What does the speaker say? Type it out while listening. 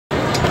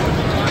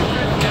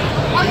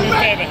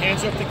the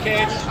hands off the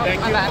cage. Oh, Thank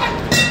my you. bad.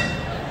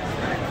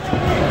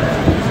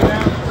 Sit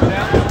down. Sit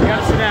down. You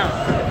gotta sit down.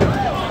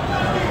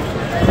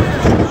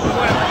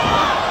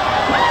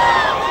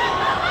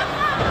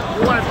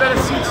 You want a better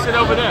seat? Sit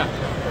over there.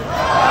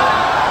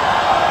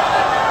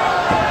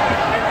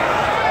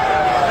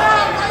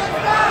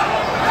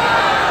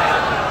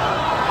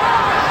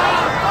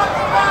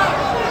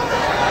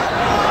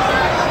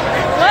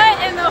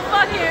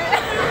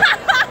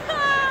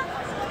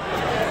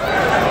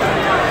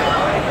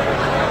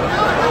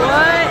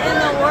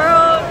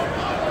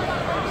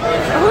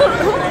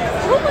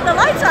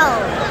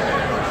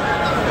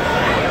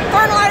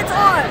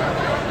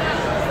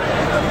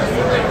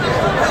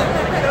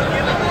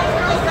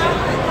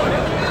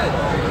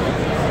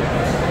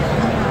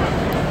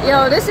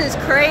 Yo, this is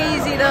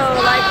crazy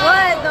though. Like,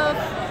 what the?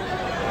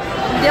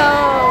 Yo,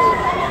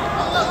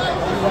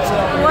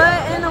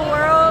 what in the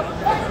world?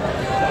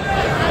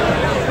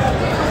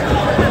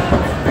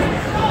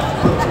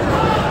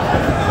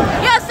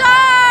 Yes,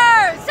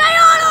 sir. Stay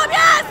on him.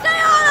 Yes,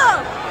 stay on him.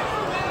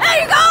 There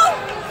you go.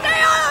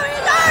 Stay on him,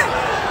 yes, sir.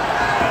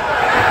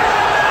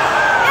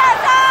 Yes,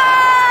 sir.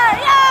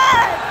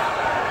 Yes.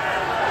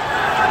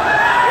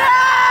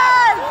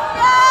 Yes.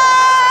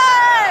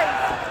 Yes.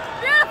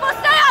 Beautiful.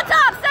 Stay on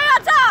top. Stay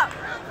on top.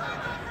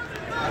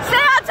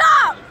 Stay on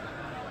top.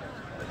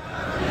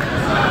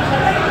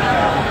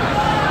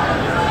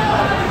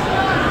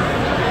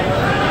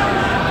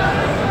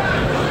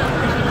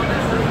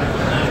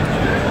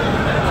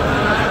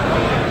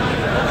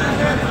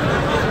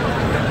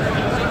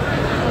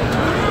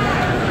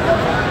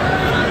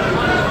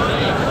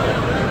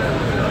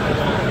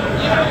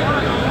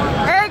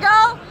 There you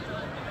go.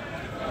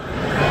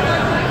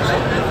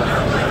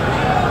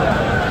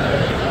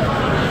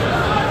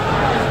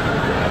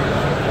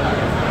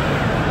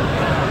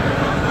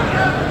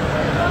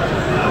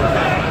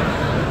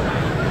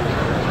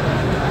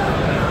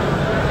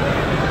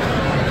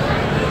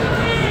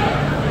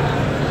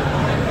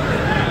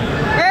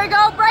 There you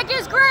go. Break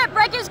his grip.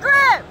 Break his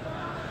grip.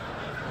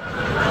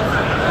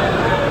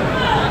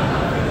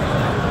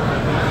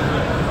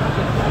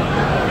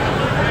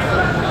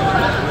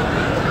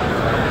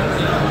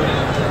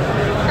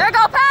 There you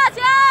go. Pass.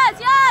 Yes.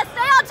 Yes.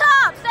 Stay on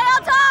top. Stay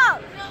on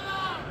top.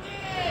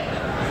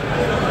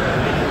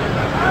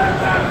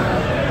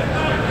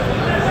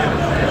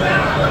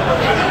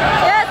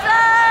 Yes,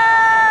 sir.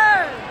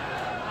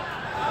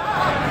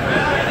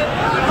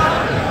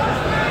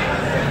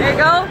 There you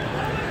go.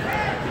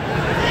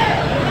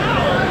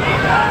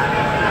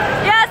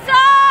 Yes,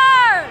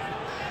 sir.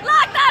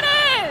 Lock that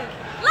in.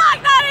 Lock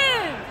that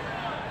in.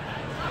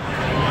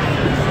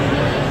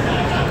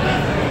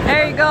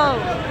 There you go.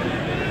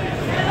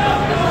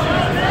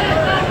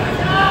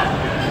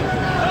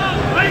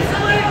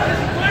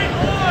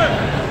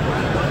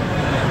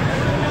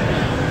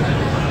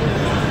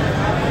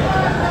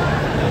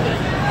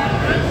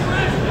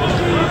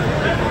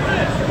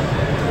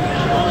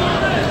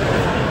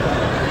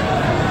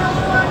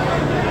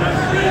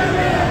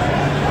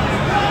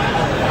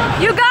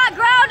 You got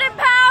ground and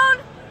pound.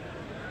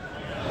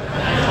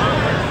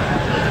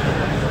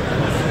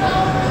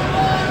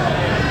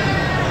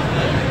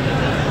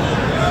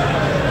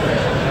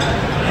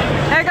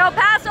 There you go.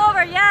 Pass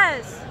over.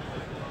 Yes.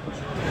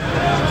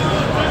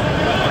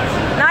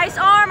 Nice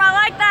arm. I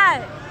like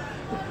that.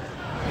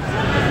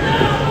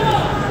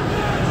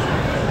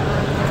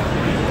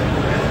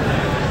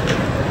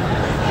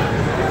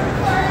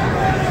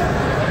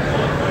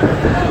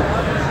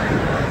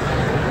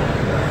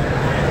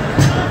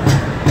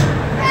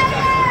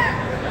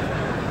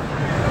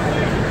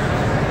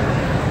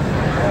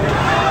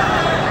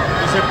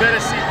 There's a better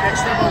seat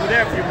next time over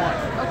there if you want.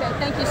 Okay.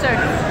 Thank you, sir.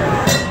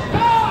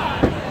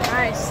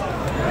 Nice.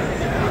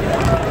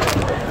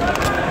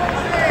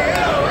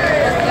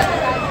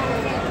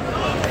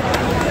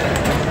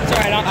 It's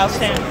alright, I'll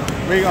stand.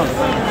 Where you going?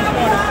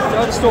 Go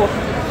to the store.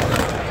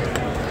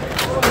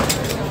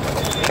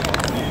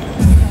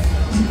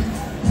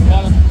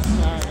 Got him.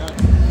 Alright, got it.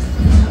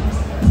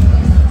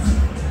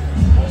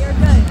 Hey, you're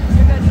good.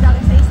 You're good. You got a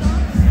face on,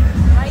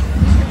 right?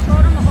 You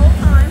controlled him the whole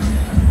time.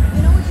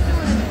 You know what you're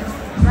doing in there,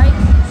 right?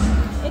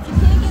 If you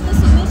can't get the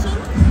submission,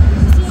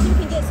 see if you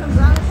can get some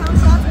ground and pound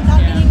shots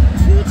without getting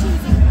too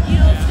cheesy. You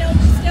know,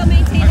 still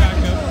maintain that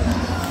control.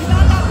 You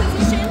got that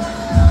position,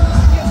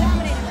 you're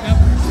dominating.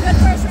 Good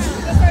first round.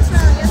 Good first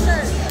round. Yes,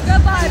 sir.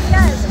 Good vibes.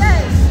 Yes,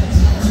 yes.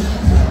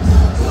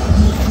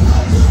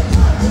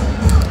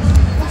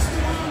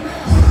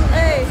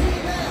 Hey,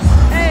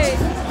 hey,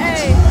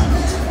 hey.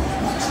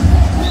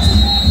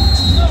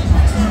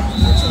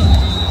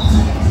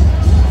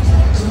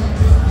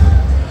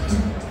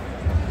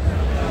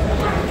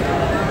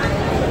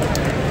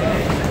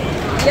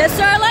 Yes,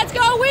 sir. Let's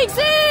go,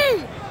 WingedC.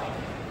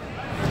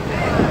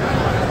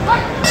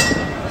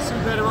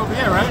 Seat better over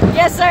here, right?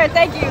 Yes, sir.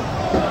 Thank you.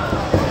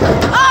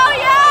 Oh,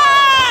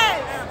 yes!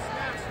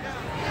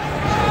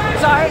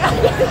 Sorry.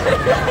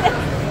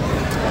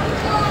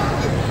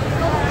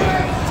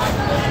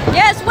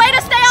 Yes, way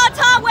to stay on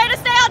top. Way to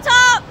stay on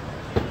top.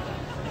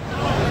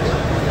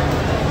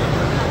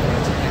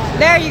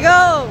 There you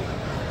go.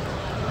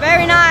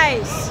 Very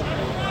nice.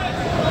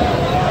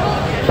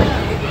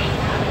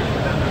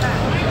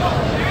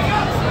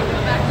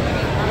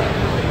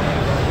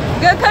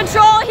 Good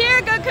control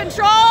here, good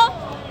control.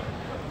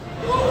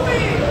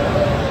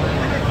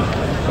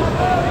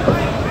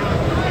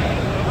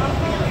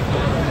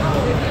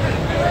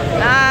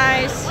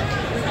 Nice.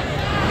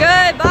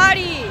 Good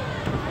body.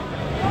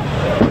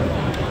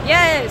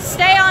 Yes,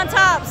 stay on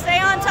top, stay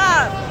on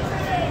top.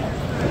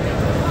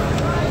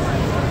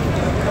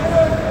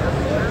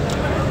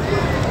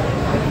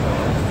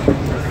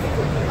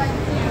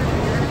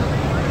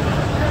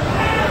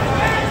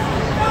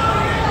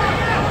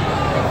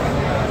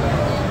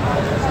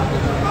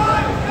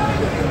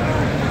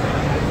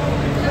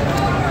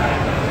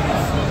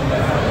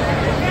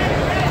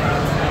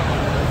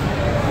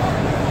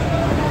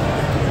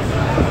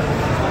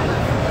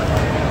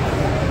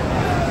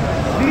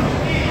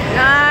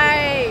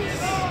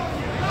 Nice.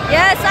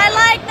 Yes, I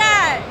like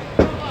that.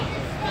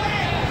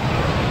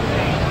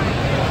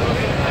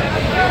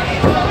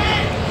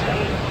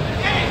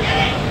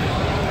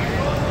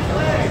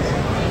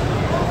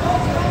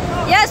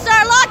 Yes,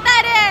 sir, lock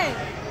that in.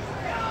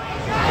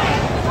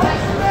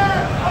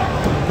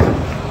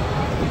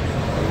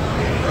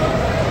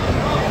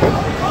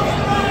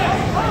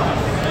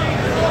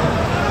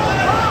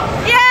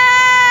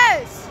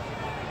 Yes.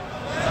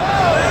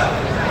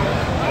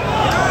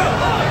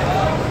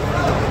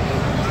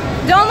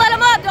 Don't let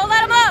him up, don't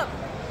let him up.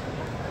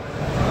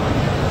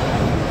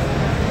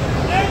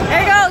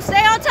 There you go,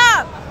 stay on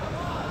top.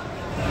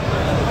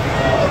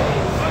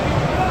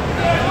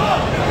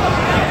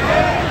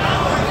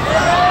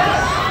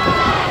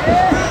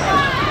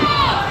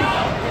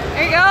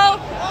 There you go.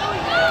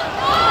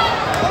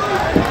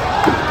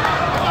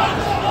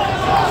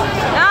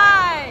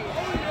 Nice.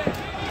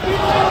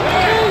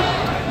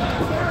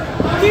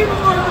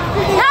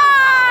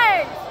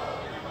 Nice.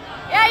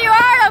 Yeah, you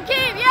heard him,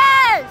 keep,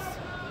 yes.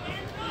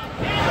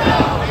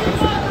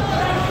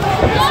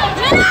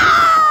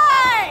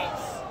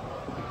 Nice.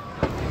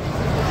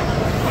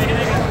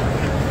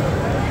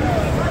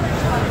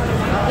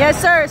 Yes,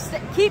 sir.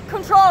 Keep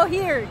control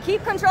here.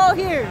 Keep control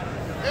here.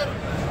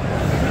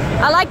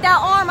 I like that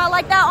arm. I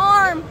like that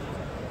arm.